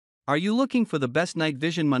Are you looking for the best night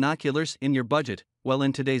vision monoculars in your budget? Well,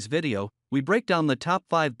 in today's video, we break down the top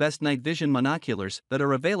 5 best night vision monoculars that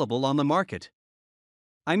are available on the market.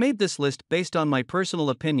 I made this list based on my personal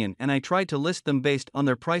opinion, and I tried to list them based on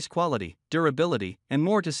their price, quality, durability, and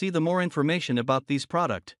more to see the more information about these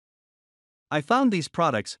products. I found these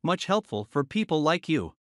products much helpful for people like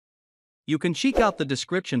you. You can check out the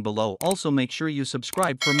description below. Also make sure you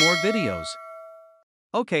subscribe for more videos.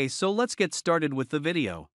 Okay, so let's get started with the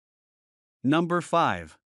video. Number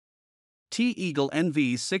 5. Eagle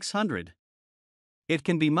NV600. It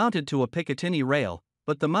can be mounted to a Picatinny rail,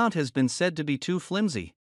 but the mount has been said to be too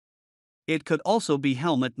flimsy. It could also be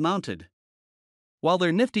helmet mounted. While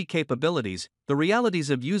they're nifty capabilities, the realities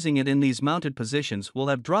of using it in these mounted positions will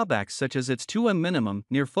have drawbacks such as its 2m minimum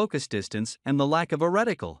near focus distance and the lack of a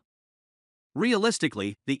reticle.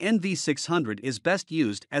 Realistically, the NV600 is best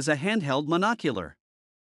used as a handheld monocular.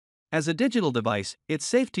 As a digital device, it's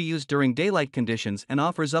safe to use during daylight conditions and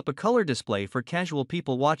offers up a color display for casual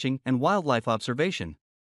people watching and wildlife observation.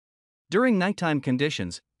 During nighttime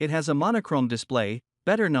conditions, it has a monochrome display,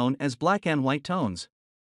 better known as black and white tones.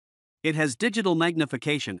 It has digital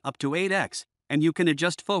magnification up to 8x, and you can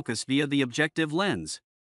adjust focus via the objective lens.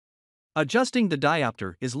 Adjusting the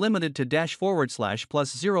diopter is limited to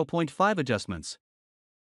 +/+0.5 adjustments.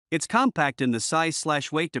 It's compact in the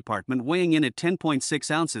size/weight department, weighing in at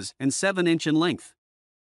 10.6 ounces and 7 inches in length.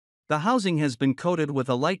 The housing has been coated with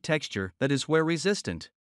a light texture that is wear resistant.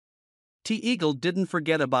 Eagle didn't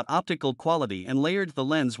forget about optical quality and layered the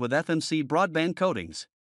lens with FMC broadband coatings.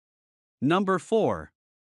 Number 4.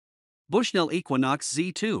 Bushnell Equinox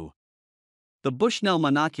Z2. The Bushnell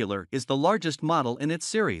monocular is the largest model in its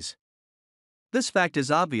series. This fact is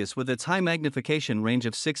obvious with its high magnification range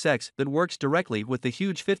of 6x that works directly with the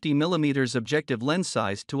huge 50mm objective lens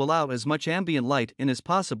size to allow as much ambient light in as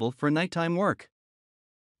possible for nighttime work.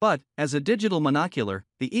 But, as a digital monocular,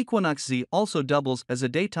 the Equinox Z also doubles as a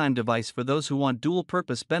daytime device for those who want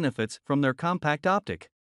dual-purpose benefits from their compact optic.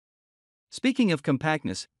 Speaking of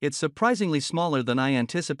compactness, it's surprisingly smaller than I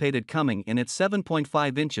anticipated, coming in at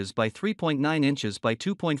 7.5 inches by 3.9 inches by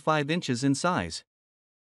 2.5 inches in size.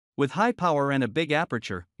 With high power and a big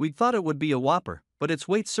aperture, we'd thought it would be a whopper, but its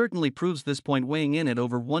weight certainly proves this point, weighing in at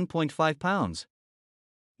over 1.5 pounds.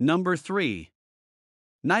 Number 3.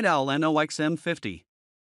 Owl NOXM50.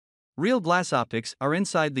 Real glass optics are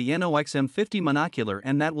inside the NOXM50 monocular,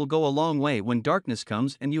 and that will go a long way when darkness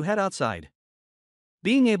comes and you head outside.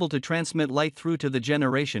 Being able to transmit light through to the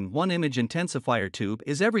Generation 1 image intensifier tube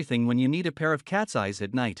is everything when you need a pair of cat's eyes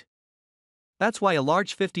at night. That's why a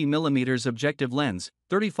large 50mm objective lens,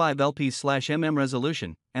 35 LP/mm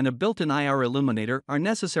resolution, and a built-in IR illuminator are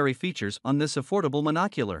necessary features on this affordable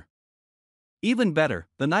monocular. Even better,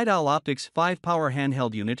 the Night Owl Optics 5-power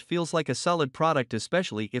handheld unit feels like a solid product,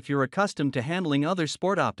 especially if you're accustomed to handling other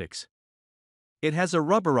sport optics. It has a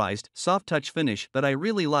rubberized, soft-touch finish that I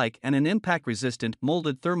really like and an impact-resistant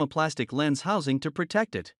molded thermoplastic lens housing to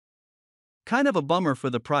protect it. Kind of a bummer for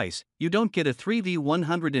the price, you don't get a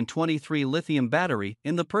 3V123 lithium battery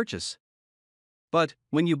in the purchase. But,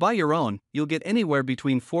 when you buy your own, you'll get anywhere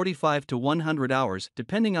between 45 to 100 hours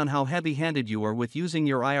depending on how heavy-handed you are with using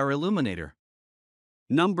your IR illuminator.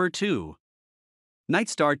 Number 2.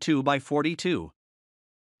 NightStar 2x42.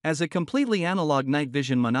 As a completely analog night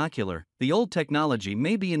vision monocular, the old technology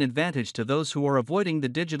may be an advantage to those who are avoiding the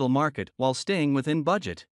digital market while staying within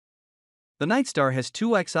budget. The NightStar has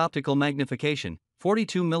 2x optical magnification,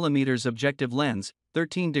 42mm objective lens,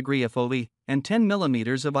 13-degree FOV, and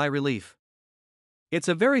 10mm of eye relief. It's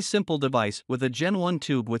a very simple device with a Gen 1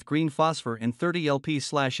 tube with green phosphor and 30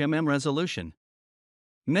 LP/mm resolution.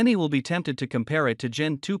 Many will be tempted to compare it to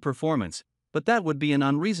Gen 2 performance, but that would be an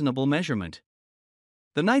unreasonable measurement.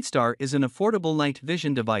 The NightStar is an affordable night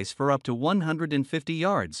vision device for up to 150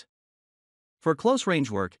 yards. For close-range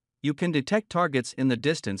work, you can detect targets in the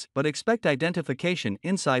distance but expect identification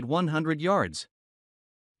inside 100 yards.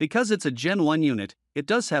 Because it's a Gen 1 unit, it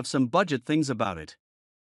does have some budget things about it.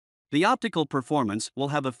 The optical performance will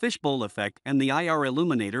have a fishbowl effect, and the IR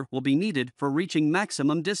illuminator will be needed for reaching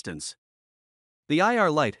maximum distance. The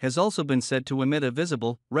IR light has also been said to emit a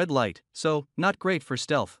visible, red light, so, not great for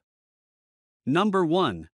stealth. Number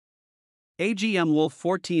 1. AGM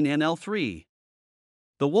Wolf-14 NL3.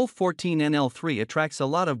 The Wolf-14 NL3 attracts a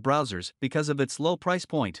lot of browsers because of its low price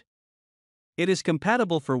point. It is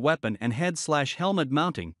compatible for weapon and head/helmet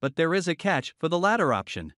mounting, but there is a catch for the latter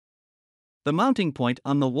option. The mounting point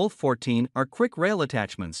on the Wolf-14 are quick rail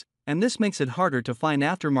attachments, and this makes it harder to find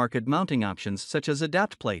aftermarket mounting options such as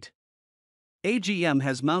adapt plate. AGM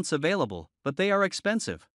has mounts available, but they are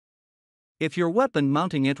expensive. If you're weapon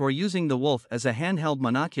mounting it or using the Wolf as a handheld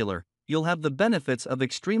monocular, you'll have the benefits of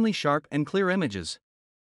extremely sharp and clear images.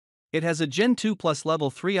 It has a Gen 2 Plus Level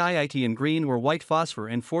 3 IIT in green or white phosphor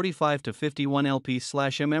and 45 to 51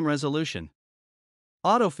 LP/mm resolution.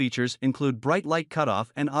 Auto features include bright light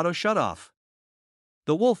cutoff and auto shutoff.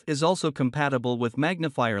 The Wolf is also compatible with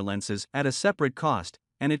magnifier lenses at a separate cost,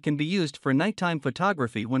 and it can be used for nighttime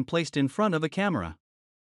photography when placed in front of a camera.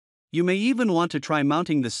 You may even want to try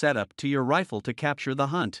mounting the setup to your rifle to capture the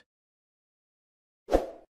hunt.